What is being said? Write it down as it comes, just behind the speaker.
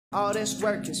All this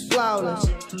work is flawless.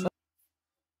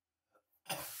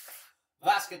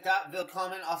 Was geht ab?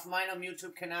 Willkommen auf meinem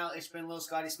YouTube-Kanal. Ich bin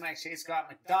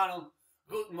𝐂𝐎𝐍𝐓𝐀𝐂𝐓.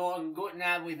 Guten Morgen, guten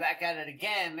Abend. We back at it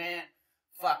again, man.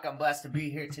 Fuck, I'm blessed to be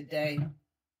here today.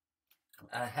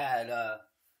 I had a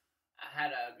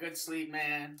good sleep,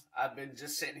 man. I've been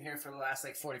just sitting here for the last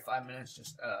 45 minutes,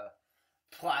 just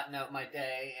plotting out my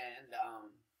day, and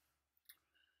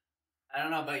I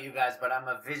don't know about you guys, but I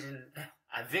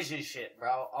vision shit,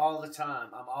 bro, all the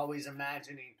time. I'm always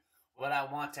imagining what I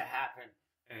want to happen,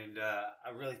 and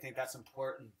I really think that's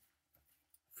important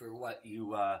for what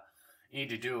you need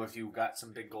to do. If you've got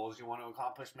some big goals you want to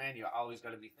accomplish, man, you always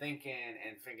got to be thinking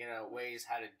and figuring out ways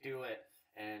how to do it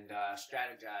and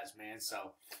strategize, man.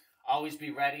 So always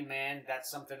be ready, man. That's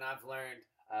something I've learned,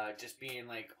 just being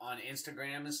on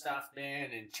Instagram and stuff,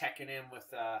 man, and checking in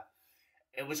with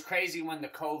it was crazy when the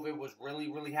COVID was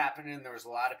really happening. There was a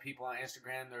lot of people on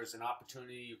Instagram. There was an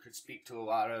opportunity. You could speak to a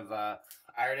lot of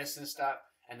artists and stuff.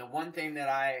 And the one thing that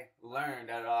I learned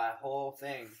out of that whole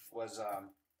thing was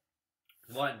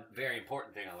one very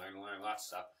important thing I learned lots of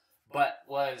stuff, but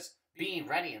was being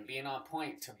ready and being on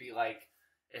point to be like,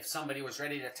 if somebody was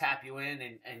ready to tap you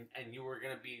in and you were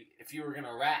going to be, if you were going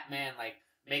to rap, man,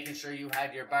 making sure you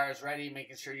had your bars ready,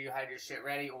 making sure you had your shit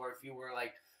ready, or if you were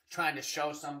trying to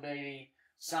show somebody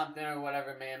something or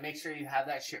whatever, man, make sure you have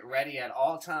that shit ready at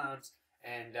all times.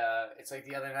 And it's like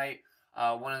the other night,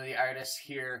 one of the artists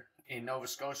here in Nova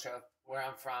Scotia, where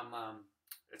I'm from,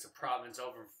 it's a province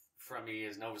over from me,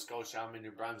 is Nova Scotia. I'm in New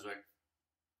Brunswick,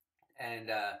 and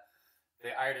the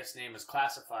artist's name is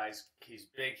𝐂𝐎𝐍𝐹. He's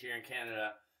big here in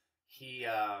Canada. He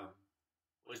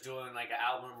was doing an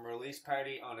album release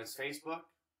party on his Facebook,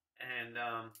 and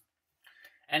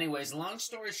anyways, long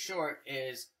story short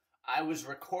is, I was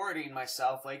recording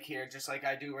myself here, just like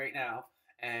I do right now,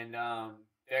 and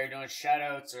they're doing shout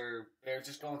outs, or they're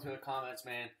just going through the comments,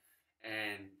 man,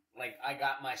 and I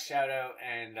got my shout out,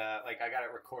 and I got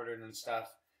it recorded and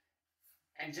stuff,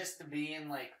 and just to be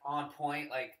in on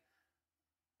point like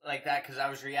that, because I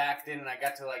was reacting and I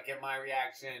got to get my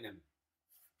reaction, and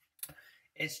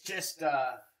it's just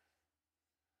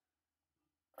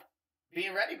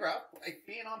being ready, bro,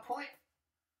 being on point,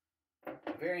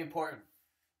 very important.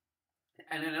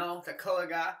 And I know that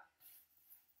Kollegah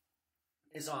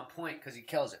is on point because he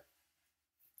kills it.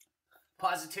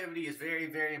 Positivity is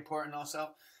very important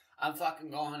also. I'm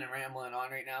fucking going and rambling on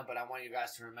right now, but I want you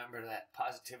guys to remember that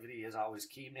positivity is always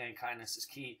key, man. Kindness is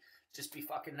key. Just be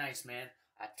fucking nice, man.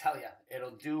 I tell ya,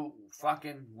 it'll do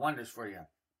fucking wonders for you.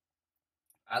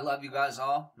 I love you guys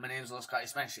all. My name is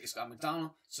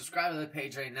𝐂𝐎𝐍𝐓𝐀𝐂𝐓. Subscribe to the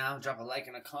page right now. Drop a like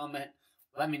and a comment.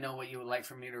 Let me know what you would like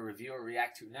for me to review or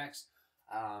react to next.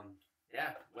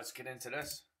 Yeah, let's get into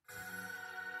this.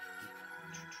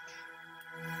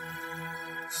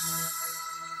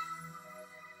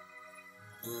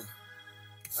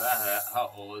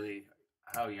 How old he,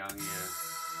 how young he is.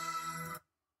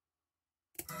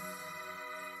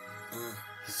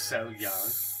 He's so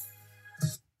young.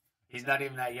 He's not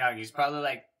even that young. He's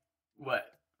probably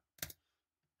what?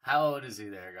 How old is he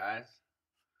there, guys?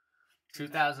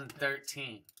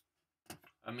 2013.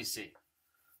 Let me see.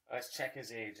 Let's check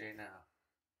his age right now.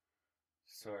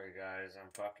 Sorry, guys.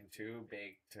 I'm fucking too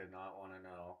big to not want to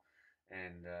know.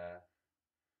 And,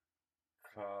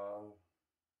 Kollegah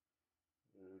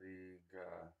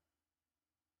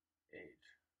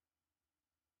age.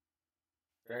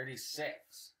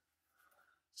 36.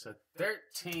 So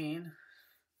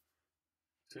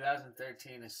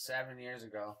 2013 is 7 years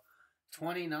ago.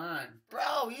 29.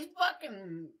 Bro, he's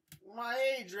fucking my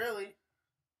age, really.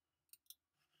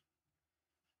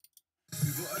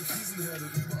 Überall Krisenherde,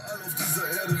 überall auf dieser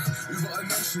Erde. Überall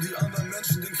Menschen, die anderen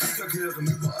Menschen den Krieg erklären.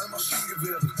 Überall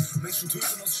Maschinengewehre. Menschen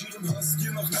töten aus schierem Hass.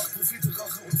 Gier nach Macht, Profite,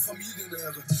 Rache und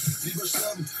Familienehre. Lieber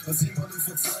sterben, als jemandem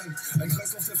verzeihen. Ein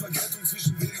Kreislauf der Vergeltung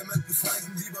zwischen vehementen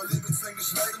Feinden. Lieber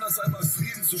lebenslänglich leiden, als einmal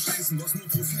Frieden zu schließen. Was nur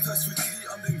Profit heißt für die, die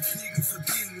an den Kriegen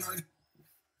verdienen.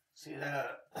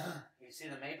 You see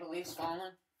the maple leaves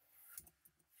falling?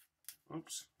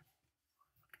 Oops.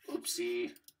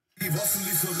 Oopsie. Die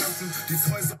Waffenlieferanten, die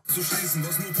zwei Sachen zu schließen,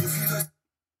 was nur Profit heißt.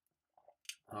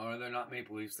 Oh, they're not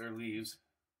maple leaves, they're leaves.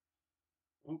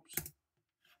 Oops.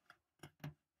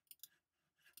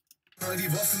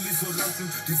 Die Waffenlieferanten,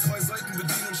 die zwei Seiten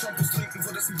bedienen und Shampoos trinken,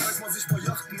 für dessen Preis man sich bei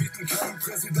Yachten mieten kann.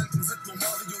 Präsidenten sind nur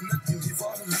Marionetten, die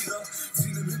wahren Lieder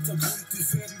ziehen im Hintergrund die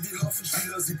Fäden wie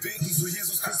Hafenspieler. Sie beten zu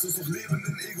Jesus Christus, doch leben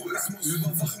in Egoismus.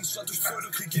 Überwachungsstaat durch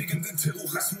Pseudokrieg gegen den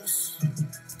Terrorismus.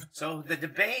 So the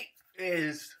debate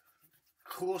is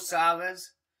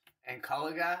𝐂𝐎𝐍𝐹 and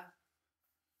Kollegah.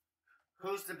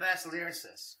 Who's the best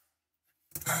lyricist?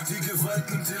 Die Gewalt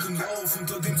nimmt ihren Lauf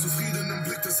unter dem zufriedenen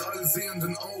Blick des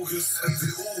allsehenden Auges.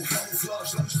 NWO,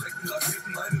 Camouflage,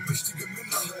 Langstreckenraketen, eine mächtige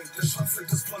Minderheit. Der Schandfleck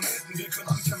des Planeten, wir können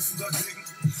ankämpfen dagegen.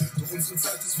 Doch unsere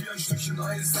Zeit ist wie ein Stückchen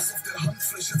Eis, das auf der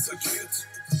Handfläche zergeht.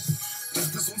 Doch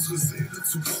bis unsere Seele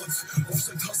zu Gott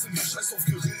aufsteigt, hassen wir scheiß auf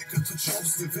geregelte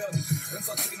Jobs. Wir werden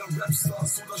Entertainer,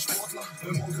 Rapstars oder Sportler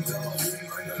bei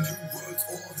Morgendämmerung einer New World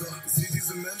Order. Sieh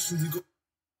diese Menschen, die...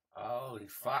 Holy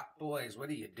fuck, boys, what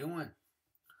are you doing?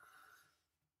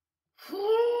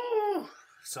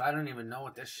 So I don't even know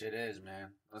what this shit is,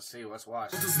 man. Let's see, let's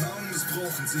watch. Gottes Namen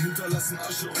missbrauchen, sie hinterlassen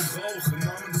Asche und Rauch im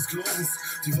Namen des Glaubens.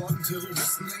 Die wahren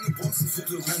Terroristen hängen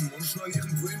Bonzenviertel rum und schneiden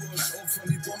ihren Brainwash-Opfern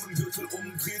die Bombengürtel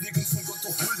um. Predigen von Gott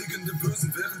doch huldigen den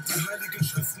Bösen, während die heiligen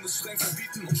Schriften es streng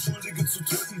verbieten, Unschuldige zu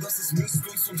töten. Das ist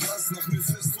Missgunst und Hass nach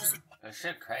Mephistos. That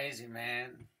shit crazy,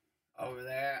 man. Over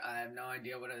there, I have no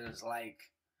idea what it is like.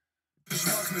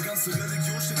 Geschmack, eine ganze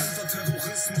Religion steht unter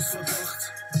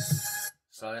Terrorismusverdacht.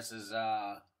 So this is,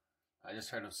 I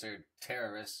just heard him say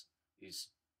terrorists. This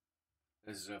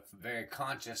is a very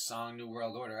conscious song, New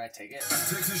World Order, I take it.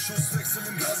 Täglich Schusswechsel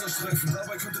im Gazastreifen,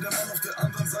 dabei könnte der Mann auf der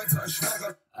anderen Seite ein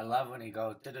Schwager... I love when he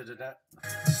goes da-da-da-da.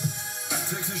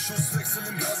 Täglich Schusswechsel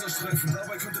im Gazastreifen,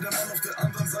 dabei könnte der Mann auf der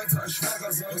anderen Seite ein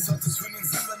Schwager sein. Was hat es für einen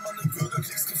Sinn, wenn man im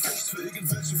Bürgerkriegsgefecht für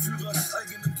irgendwelche Führer die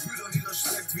eigenen Brüder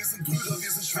niederschlägt? Wir sind Brüder,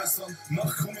 wir sind Schwestern,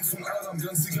 Nachkommen von Adam.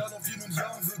 Ganz egal, ob wir nun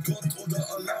Jahwe, Gott oder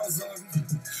Allah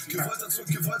sagen. Gewalt erzeugt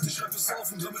Gewalt, ich schreibe es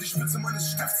auf und ramme die Spitze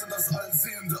meines Stifts in das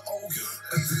allsehende Auge.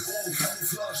 NWO,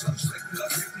 Camouflage,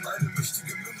 Langstreckenraketen, eine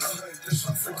mächtige Minderheit. Der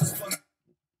Schandfleck des Planeten.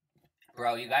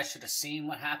 Bro, you guys should have seen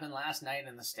what happened last night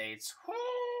in the States.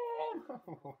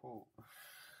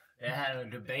 They had a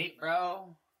debate,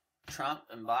 bro. Trump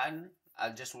and Biden. I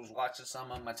just was watching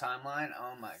some on my timeline.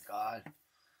 Oh my god.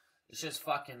 It's just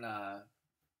fucking,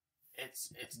 it's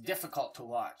difficult to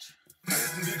watch.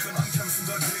 Wir können ankämpfen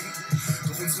dagegen.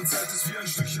 Doch unsere Zeit ist wie ein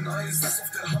Stückchen Eis, das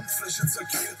auf der Handfläche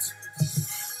zergeht.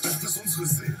 Doch bis unsere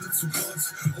Seele zu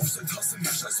Gott aufsteigt, hassen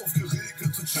wir scheiß auf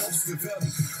geregelte Jobs. Wir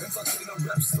werden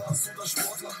Entertainer, Rapstars oder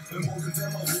Sportler bei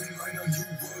Morgendämmerung einer New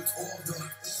World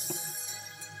Order.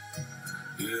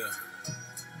 Yeah.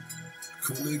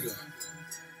 Kollegah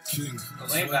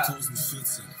Kollegah.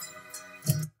 2014.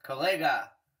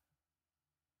 Kollegah.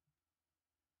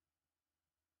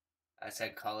 I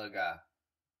said Kollegah.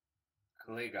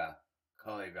 Kollegah.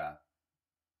 Kollegah.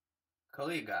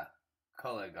 Kollegah.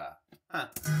 Kollegah. Huh.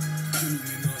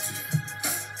 Illuminati.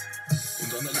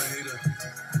 Und an alle Hater.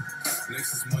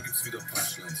 Nächstes Mal gibt's wieder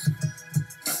Punchlines.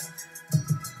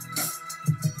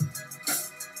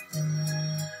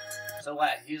 So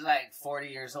what? He's like 40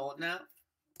 years old now?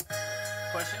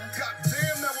 Pushing?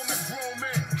 Goddamn, now I'm a grown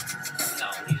man. No,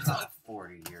 he's not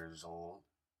 40 years old.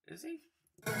 Is he?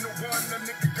 No one, that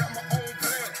nigga got my own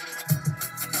plan.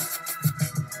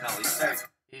 No, he's 30.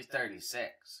 He's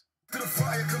 36. To the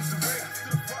fire comes the rain. To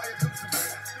the fire comes the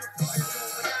rain. To the fire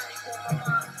comes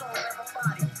the rain.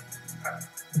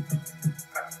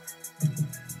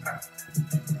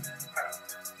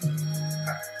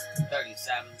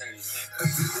 37, 36.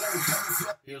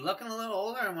 You're looking a little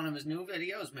older in one of his new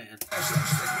videos, man.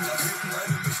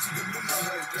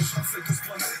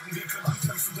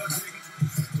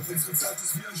 Unsere Zeit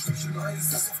ist wie ein Stückchen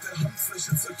Eis, das auf der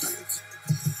Handfläche zergeht.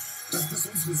 Doch bis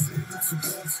unsere Seele zu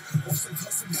Gott aufsteigt,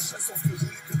 hassen wir scheiß auf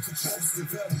geregelte Jobs.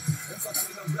 Wir werden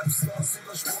Entertainer, Rapstars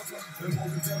oder Sportler bei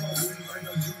Morgendämmerung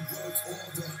einer New World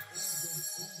Order.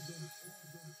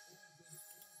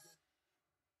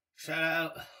 Shout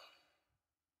out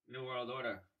New World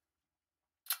Order.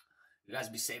 You guys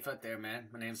be safe out there, man.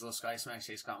 My name's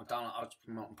𝐂𝐎𝐓𝐀𝐂𝐓. I was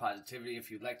promoting positivity. If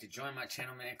you'd like to join my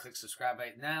channel, man, click subscribe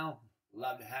right now.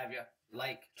 Love to have you.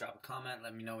 Like, drop a comment,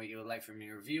 let me know what you would like for me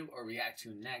to review or react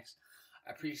to next.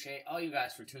 I appreciate all you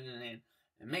guys for tuning in,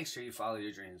 and make sure you follow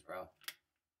your dreams, bro.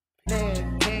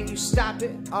 Man, can you stop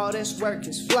it? All this work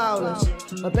is flawless.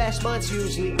 My best month's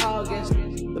usually August.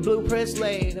 The blueprint's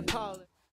laid, the polish.